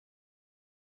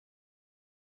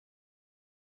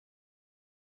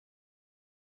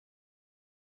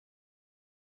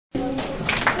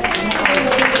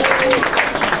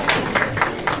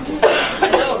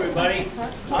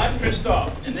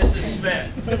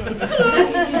We're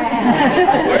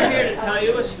here to tell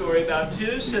you a story about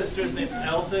two sisters named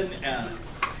Elsa and Anna.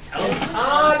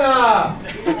 Anna!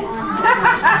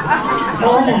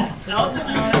 Elsa and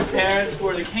Anna's parents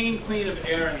were the king and queen of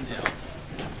Arendelle.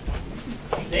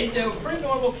 They were pretty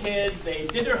normal kids. They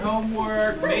did their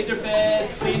homework, made their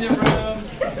beds, cleaned their rooms,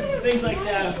 things like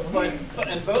that.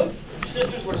 And both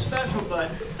sisters were special, but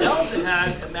Elsa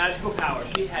had a magical power.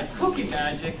 She had cookie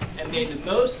magic and made the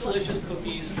most delicious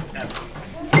cookies ever.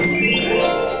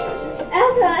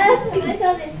 Elsa, make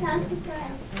all this time to play.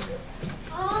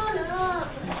 Oh no!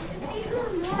 It's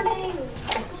good morning.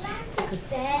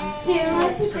 Do you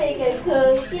want to bake a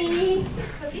cookie?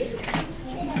 Cookies?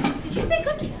 Did you say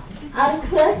cookies? Of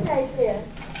course I do.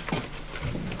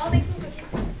 I'll make some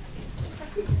cookies.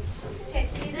 Okay,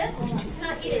 see this? You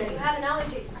cannot eat it. You have an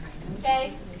allergy. Okay?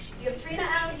 You have a tree nut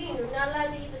allergy and you're not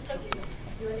allowed to eat this cookie.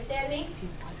 You understand me?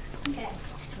 Okay.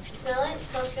 You smell it? It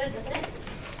smells good, doesn't it?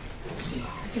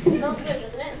 It smells good,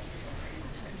 doesn't it?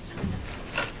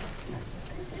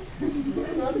 It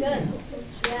smells good.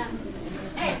 Yeah.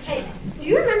 Hey, do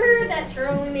you remember that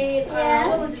churro we made? Yeah.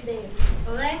 What was his name?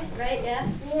 Ole, right? Yeah?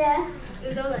 Yeah. It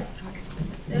was Ole.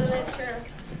 So Ole's churro.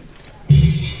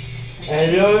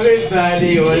 Hello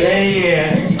everybody, Ole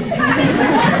here.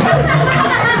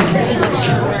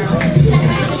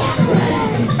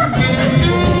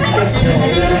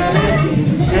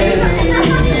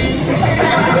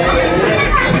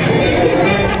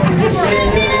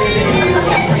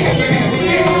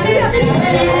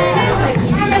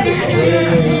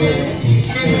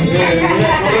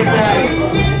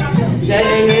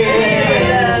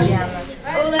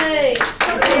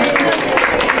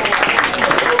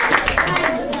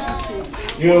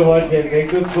 You want to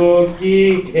make a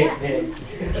cookie?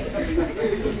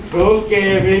 Okay,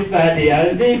 everybody,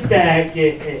 I'll be back.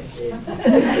 Alright,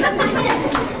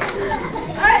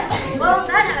 well,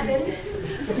 that happened.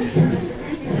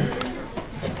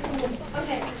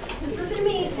 Okay, just listen to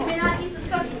me. You may not eat this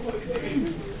cookie.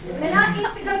 You may not eat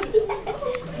the cookie. You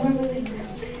may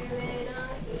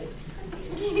not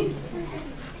eat.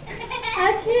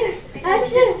 Achoo!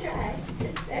 Achoo!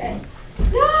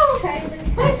 No!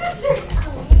 My sister!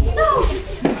 No!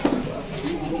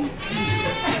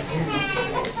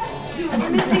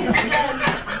 Let me see this again.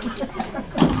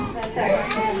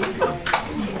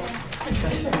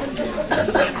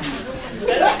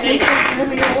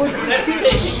 Instead of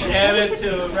taking Anna to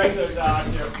a regular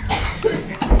doctor,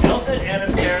 Elsa and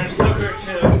Anna's parents took her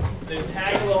to the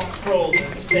Tagalong Trolls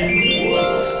instead.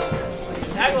 The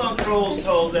Tagalong Trolls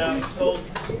told them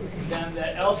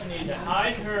that Elsa needed to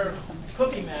hide her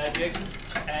cookie magic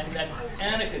and that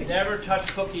Anna could never touch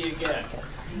Cookie again.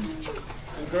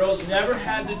 The girls never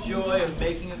had the joy of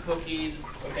making cookies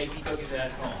or baking cookies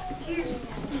at home. You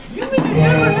mean you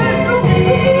never had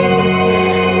cookies?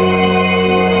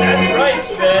 That's right,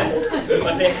 Sven.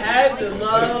 But they had the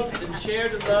love and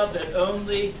shared the love that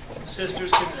only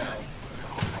sisters can know.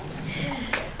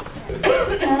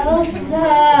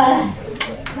 Elsa!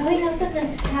 Growing up in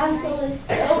this castle is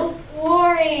so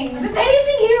boring. I've been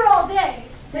pacing here all day.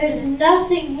 There's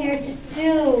nothing here to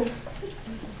do.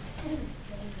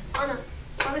 Anna,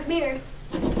 come here.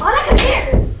 Anna, come here!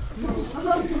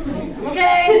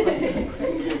 Okay.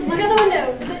 Look out the window.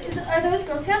 Are those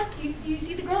Girl Scouts? Do you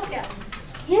see the Girl Scouts?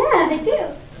 Yeah, I do.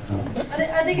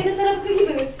 Are they going to set up a cookie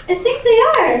booth? I think they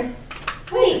are.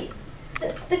 Wait,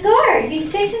 the guard, he's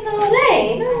chasing them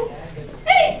away.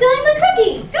 Hey, he's stealing the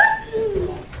cookies.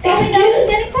 Excuse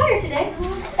getting fired today.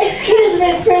 Excuse me,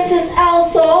 Princess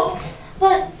Elsa,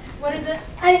 but What is it?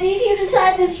 I need you to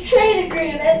sign this trade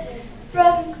agreement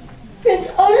from Prince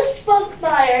Otis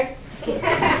Spunkmeyer. He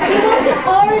wants an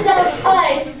Arendelle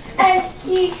ice and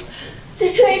he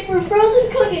to trade for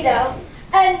frozen cookie dough.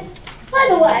 And by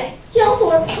the way, he also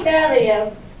wants to marry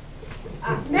you.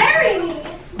 Marry me?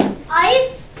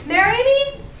 Ice? Marry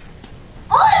me?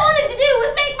 All I wanted to do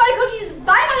was make my cookies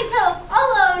by myself,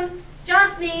 alone.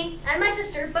 Just me and my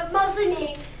sister, but mostly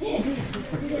me.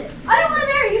 I don't want to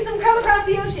marry you some crumb across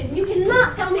the ocean. You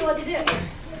cannot tell me what to do.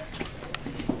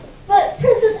 But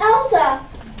Princess Elsa,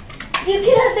 you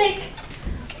can't make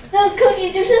those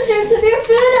cookies. Your sister has severe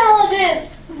food allergies.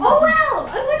 Oh well,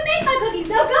 I'm going to make my cookies.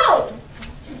 Now go.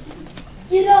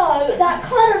 You know, that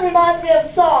kind of reminds me of a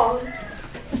song.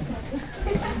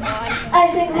 I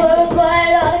think Lowe's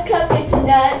wine on a cupcake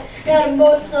tonight, got a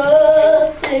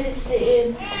morsel to be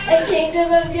seen. A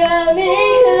kingdom of yummy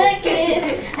cookies,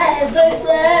 and it looks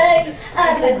like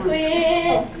I'm a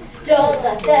queen. Don't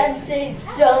let them sing,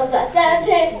 don't let them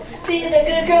chase. Be the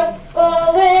good girl,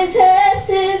 always have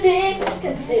to be.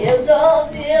 Conceal,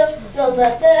 don't feel, don't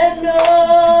let them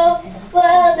know.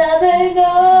 Well, now they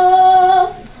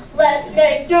know.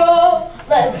 dough.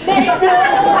 Let's make dough.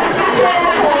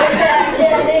 Can't hold back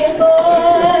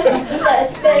anymore.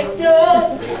 Let's make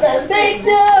dough. Let's make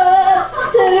dough.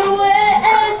 Turn away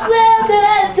and slam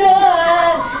the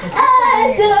door. I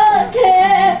don't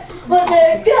care what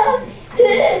they're going to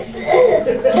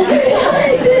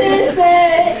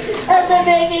say. And they're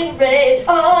making rage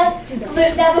on.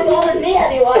 Luke never bothered me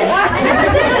anyway. I never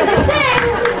said what they say.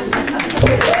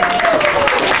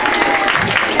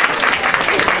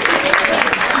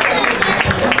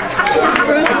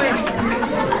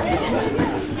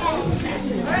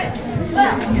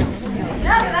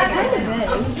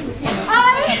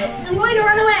 I'm going to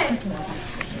run away.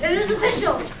 It is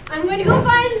official. I'm going to go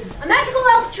find a magical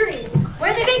elf tree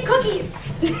where they make cookies.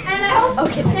 And I hope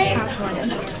they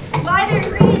buy their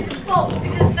ingredients in bulk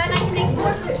because then I can make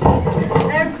more cookies.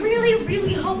 And I really,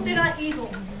 really hope they're not evil.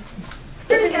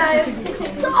 Listen, guys,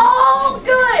 it's all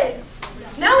good.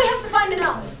 Now we have to find an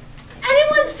elf.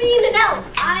 Anyone seen an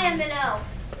elf? I am an elf.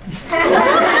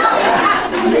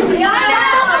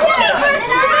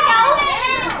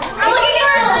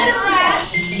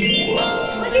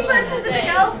 I'm looking for a specific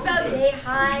elf about yay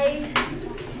high,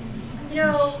 you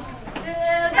know,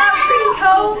 about green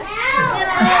coat, you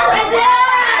know,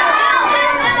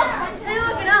 hey,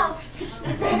 look, an elf.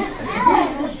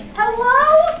 Hello,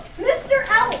 Mr.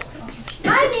 Elf.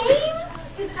 My name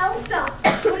is Elsa.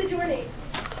 What is your name?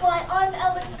 Well, I'm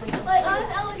Ellen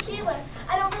Keeler.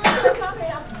 I don't really know the proper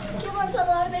now. Keeler's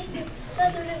allowed to make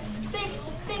that's our name.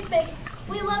 Bake.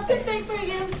 We love to bake for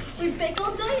you. We bake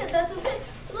all day and that's a big.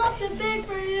 Love to bake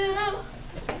for you.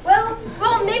 Well,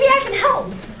 maybe I can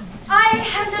help. I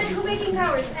have magical baking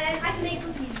powers and I can make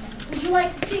cookies. Would you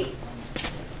like to see?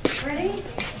 Ready?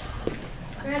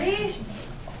 Ready?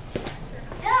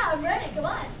 Yeah, I'm ready. Come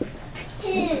on.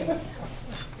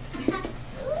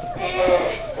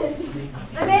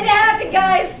 I made it happen,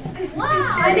 guys. Wow.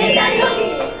 I made that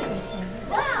cookie.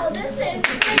 Wow, this is.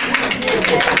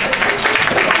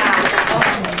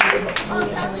 I'll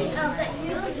tell the elf that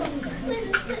you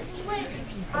please sit and wait.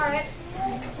 All right.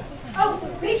 Oh,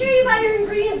 make sure you buy your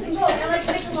ingredients in bulk. I like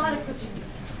to make a lot of cookies.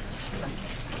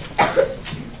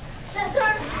 That's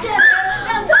our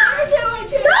doing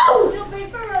too. No! You'll be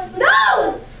for us.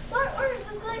 No! What are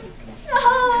the like?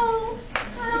 No!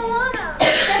 I don't wanna.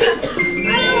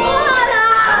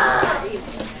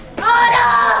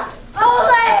 Anna!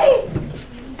 Ole!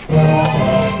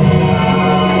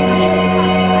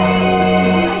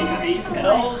 The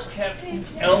elves kept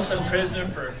Elsa prisoner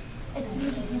for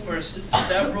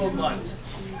several months.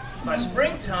 By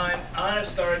springtime, Anna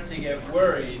started to get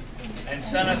worried and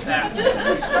sent us after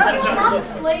her.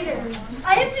 Months later.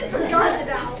 I had been forgotten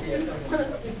about.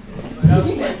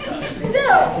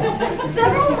 Still,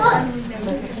 several months.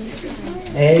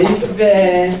 Hey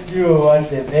Ben, you want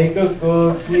to make a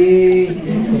cookie?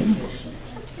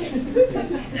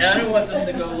 Anna wants us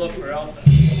to go look for Elsa.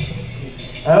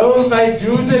 Oh, my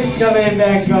music's coming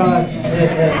back on.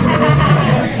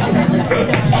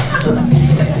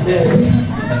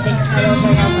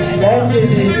 That is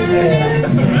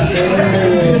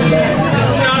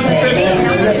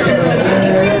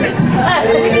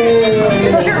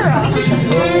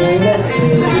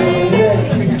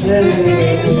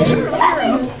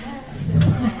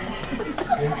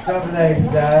stuff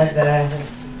like that.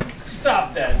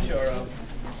 Stop that, Choro.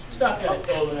 Stop that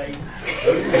bullying.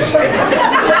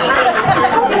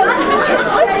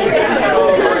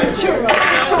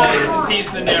 Nice to tease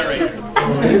the narrator.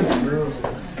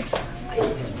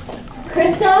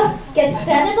 Kristoff, get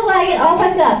Sven in the wagon all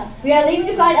packed up. We are leaving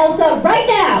to find Elsa right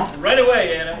now. Right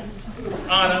away, Anna.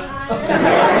 Anna.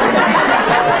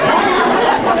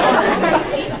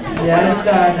 Yes,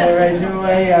 Anna, right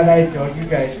away, and I told you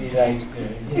guys he liked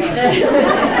it.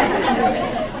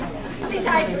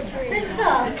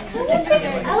 Kristoff, who do you think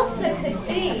Elsa could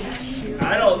be?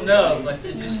 I don't know, but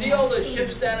did you see all those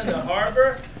ships down in the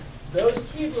harbor? Those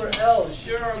Keebler elves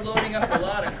sure are loading up a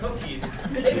lot of cookies.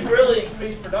 They've really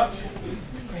increased production.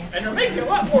 And they're making a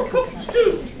lot more cookies,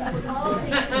 too. That's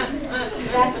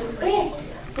it.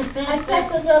 I bet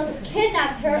those elves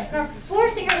kidnapped her and are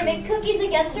forcing her to make cookies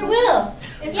against her will.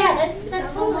 Yeah,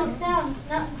 that totally sounds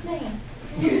not insane.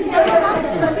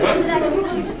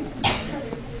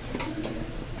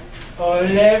 All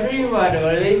everyone, all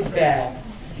is back.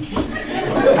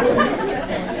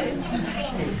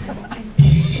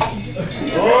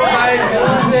 Oh my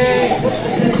music!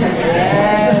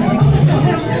 Yes.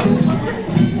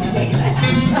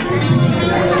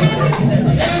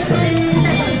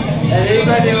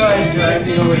 Anybody want to join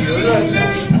me over you?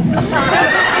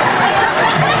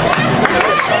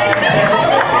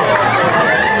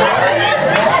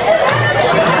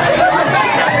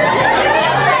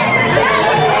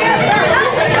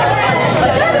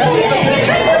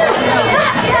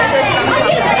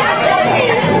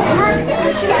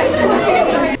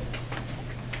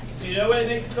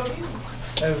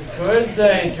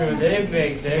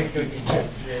 make their cookie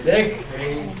cups. They're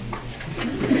crazy.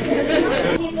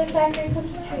 Keep the factory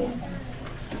cookie tree.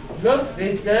 Look,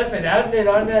 they set up an outlet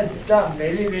on that stump.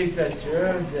 Maybe there's a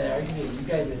churros there. I can get you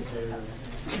guys a churro.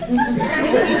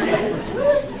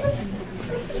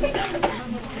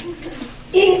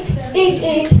 Eat, eat,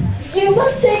 eat. You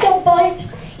must take a bite.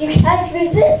 You can't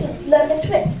resist its lemon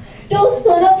twist. Don't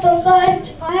put up a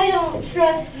fight. I don't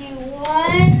trust you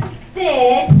one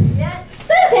bit. Yes.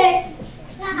 Okay.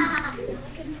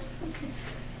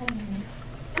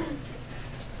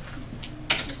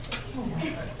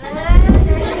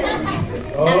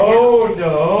 Oh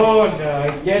no, no. I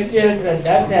guess she has a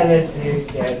nut allergy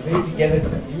again. We need to get her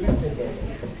some use today.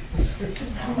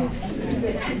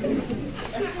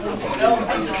 No,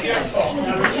 this is your fault.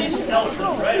 Now release Elsa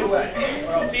right away,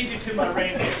 or I'll beat you to my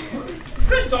reindeer.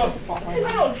 Christoph, I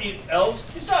don't eat elves.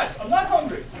 Besides, I'm not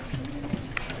hungry.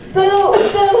 Boo,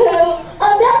 boo-hoo.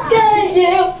 I'm not scaring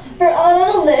you. For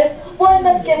honor to live, one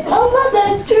must give a love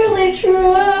that's truly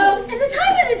true. And the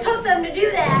time that it took them to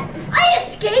do that, I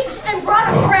escaped and brought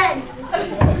a friend.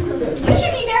 You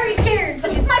should be very scared.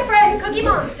 This is my friend, Cookie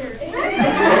Monster. This is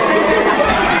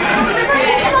my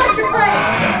Cookie Monster friend.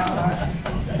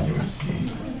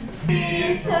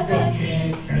 Here's the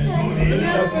cookie. Good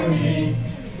enough for me.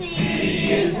 C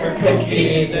is for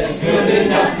cookie. That's good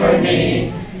enough for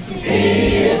me. C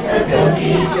is for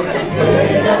cookie. That's good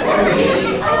enough for me.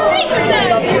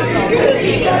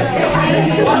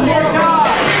 One more time.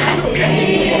 C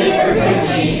is for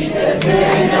cookie. That's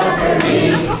good enough for me.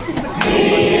 C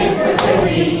is for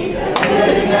cookie. That's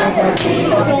good enough for me.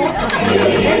 C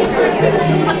is for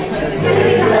cookie. That's good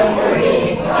enough for me.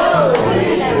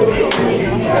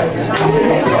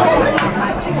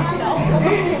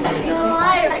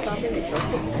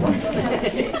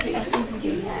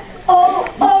 Oh,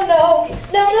 oh no.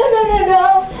 No, no, no, no, no.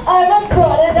 I must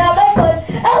run it out my foot.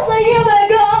 Elsa, you may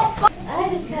go. I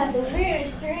just had the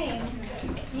weirdest dream.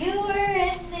 You were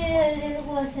in there. It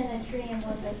wasn't a dream,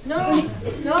 was it? No, it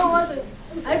wasn't.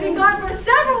 I've been gone for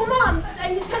several months,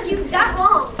 and it took you that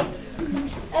long.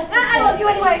 I love you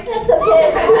anyway. That's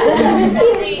okay.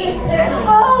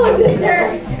 Oh,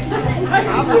 sister.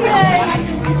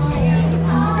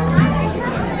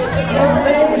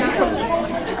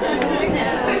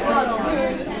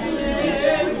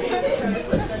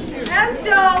 And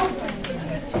so,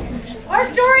 our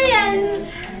story ends.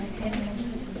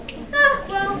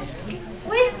 Well,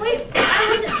 wait.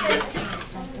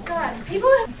 God,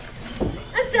 people.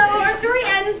 And so, our story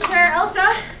ends where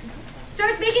Elsa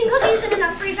starts baking cookies in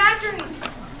a free factory.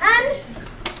 And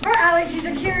her allergies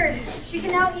are cured. She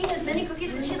can now eat as many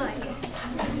cookies as she likes.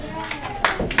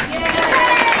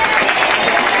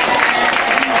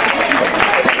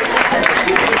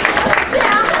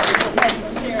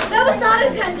 That was not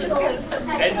intentional.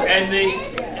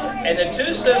 And the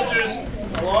two sisters,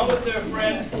 along with their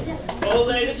friend, old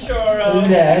lady Churro.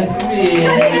 That's me. I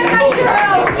miss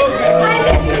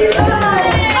you guys.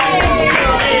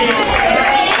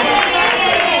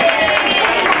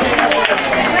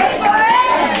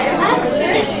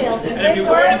 And if you're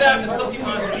worried about the Cookie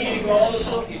Monster eating all the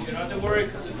cookies, you don't have to worry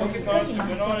because the Cookie Monster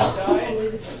went on a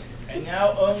diet and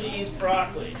now only eats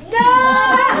broccoli. No!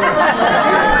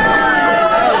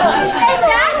 And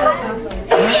that is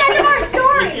the end of our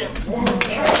story.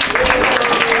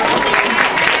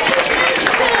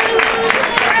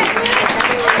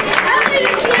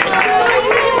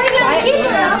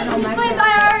 Played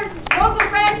by our local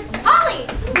friend, Holly.